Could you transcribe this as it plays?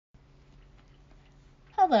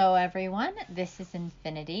Hello everyone, this is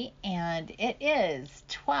Infiniti and it is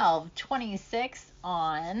 12:26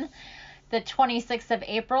 on the 26th of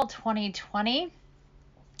April 2020.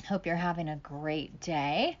 Hope you're having a great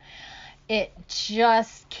day. It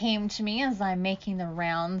just came to me as I'm making the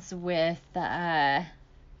rounds with my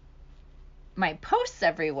posts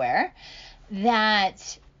everywhere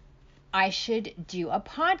that I should do a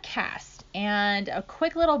podcast and a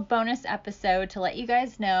quick little bonus episode to let you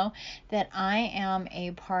guys know that I am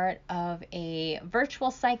a part of a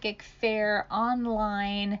virtual psychic fair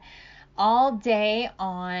online all day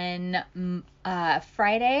on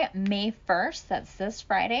Friday, May 1st. That's this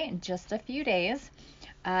Friday, in just a few days.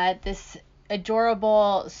 This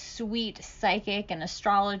adorable, sweet psychic and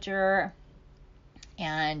astrologer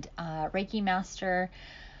and Reiki master,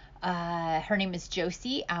 her name is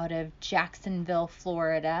Josie out of Jacksonville,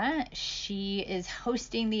 Florida. She is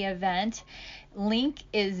hosting the event. Link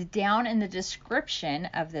is down in the description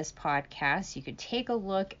of this podcast. You could take a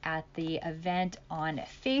look at the event on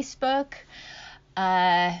Facebook,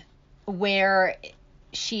 where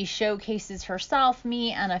she showcases herself,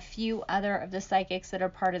 me, and a few other of the psychics that are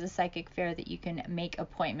part of the psychic fair that you can make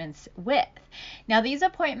appointments with. Now, these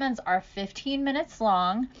appointments are 15 minutes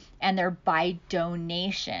long and they're by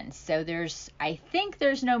donation. So I think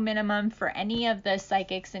there's no minimum for any of the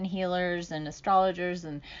psychics and healers and astrologers,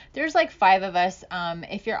 and there's like 5 of us.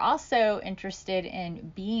 If you're also interested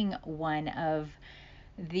in being one of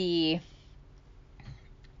the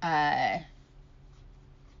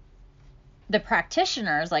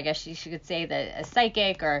practitioners, I guess you could say, that a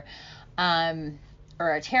psychic or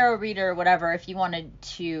a tarot reader or whatever, if you wanted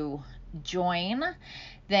to join,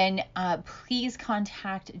 then please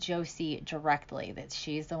contact Josie directly. That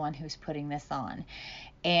she's the one who's putting this on.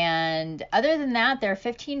 And other than that, they're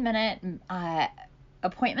 15-minute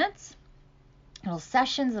appointments,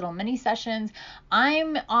 little mini sessions.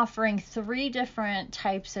 I'm offering 3 different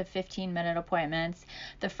types of 15-minute appointments.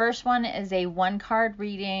 The first one is a 1-card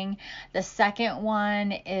reading. The second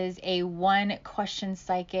one is a 1-question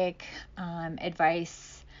psychic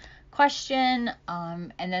advice question.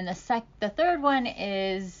 And then the third one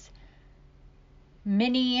is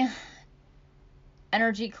mini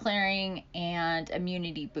energy clearing and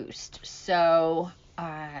immunity boost. So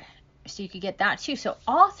you could get that too. So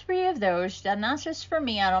all 3 of those, and that's just for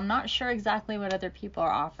me. I'm not sure exactly what other people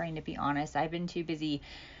are offering, to be honest. I've been too busy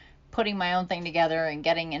putting my own thing together and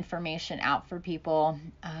getting information out for people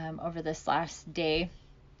over this last day.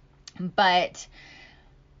 But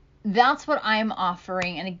that's what I'm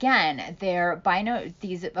offering. And again,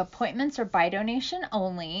 these appointments are by donation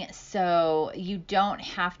only, so you don't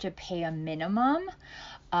have to pay a minimum.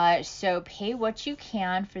 So pay what you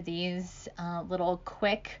can for these little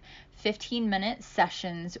quick 15-minute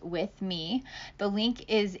sessions with me. The link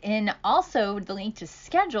is also the link to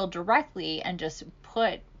schedule directly, and just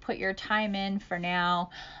put your time in for now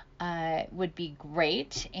would be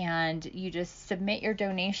great. And you just submit your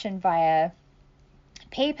donation via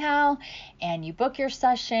PayPal and you book your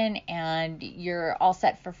session and you're all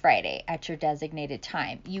set for Friday at your designated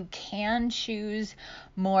time. You can choose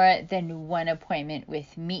more than 1 appointment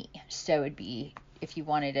with me. So it'd be, if you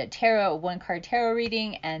wanted a 1-card tarot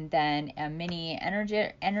reading and then a mini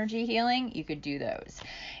energy healing, you could do those.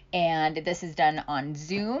 And this is done on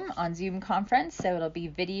Zoom conference. So it'll be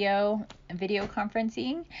video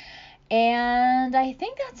conferencing. And I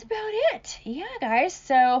think that's about it. Yeah, guys.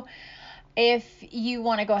 So if you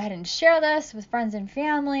want to go ahead and share this with friends and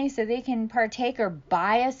family so they can partake, or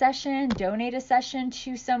buy a session, donate a session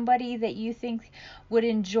to somebody that you think would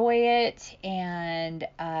enjoy it, and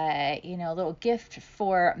a little gift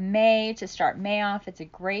for May, to start May off. It's a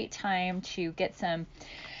great time to get some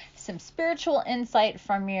spiritual insight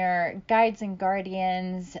from your guides and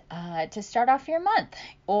guardians to start off your month.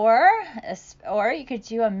 Or you could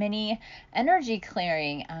do a mini energy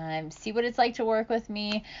clearing. See what it's like to work with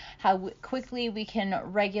me, how quickly we can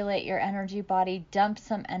regulate your energy body, dump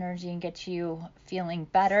some energy, and get you feeling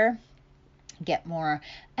better, get more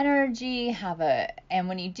energy, and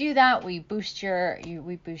when you do that, we boost your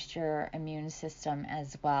immune system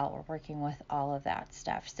as well. We're working with all of that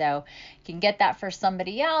stuff. So you can get that for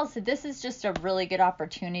somebody else. This is just a really good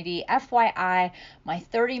opportunity. FYI, my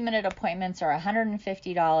 30-minute appointments are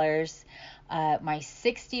 $150. My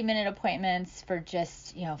 60-minute appointments for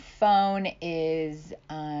just phone is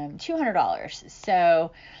 $200.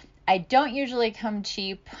 So I don't usually come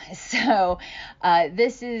cheap, so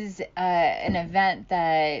this is an event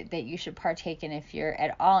that you should partake in if you're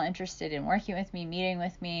at all interested in working with me, meeting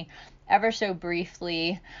with me, ever so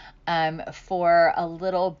briefly, for a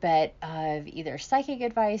little bit of either psychic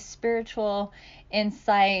advice, spiritual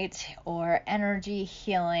insight, or energy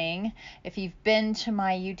healing. If you've been to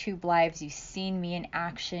my YouTube lives, you've seen me in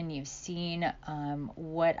action, you've seen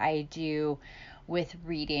what I do with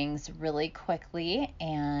readings really quickly,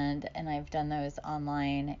 and I've done those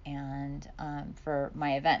online and for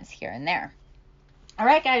my events here and there. All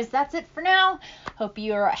right, guys, that's it for now. Hope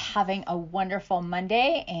you're having a wonderful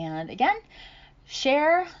Monday, and again,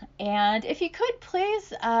 share, and if you could,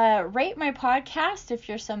 please rate my podcast. If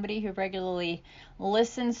you're somebody who regularly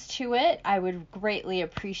listens to it, I would greatly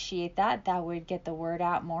appreciate that. That would get the word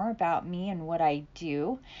out more about me and what I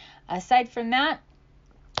do. Aside from that,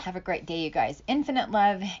 have a great day, you guys. Infinite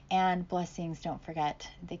love and blessings. Don't forget,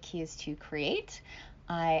 the key is to create.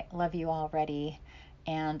 I love you already,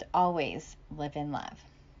 and always live in love.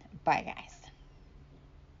 Bye, guys.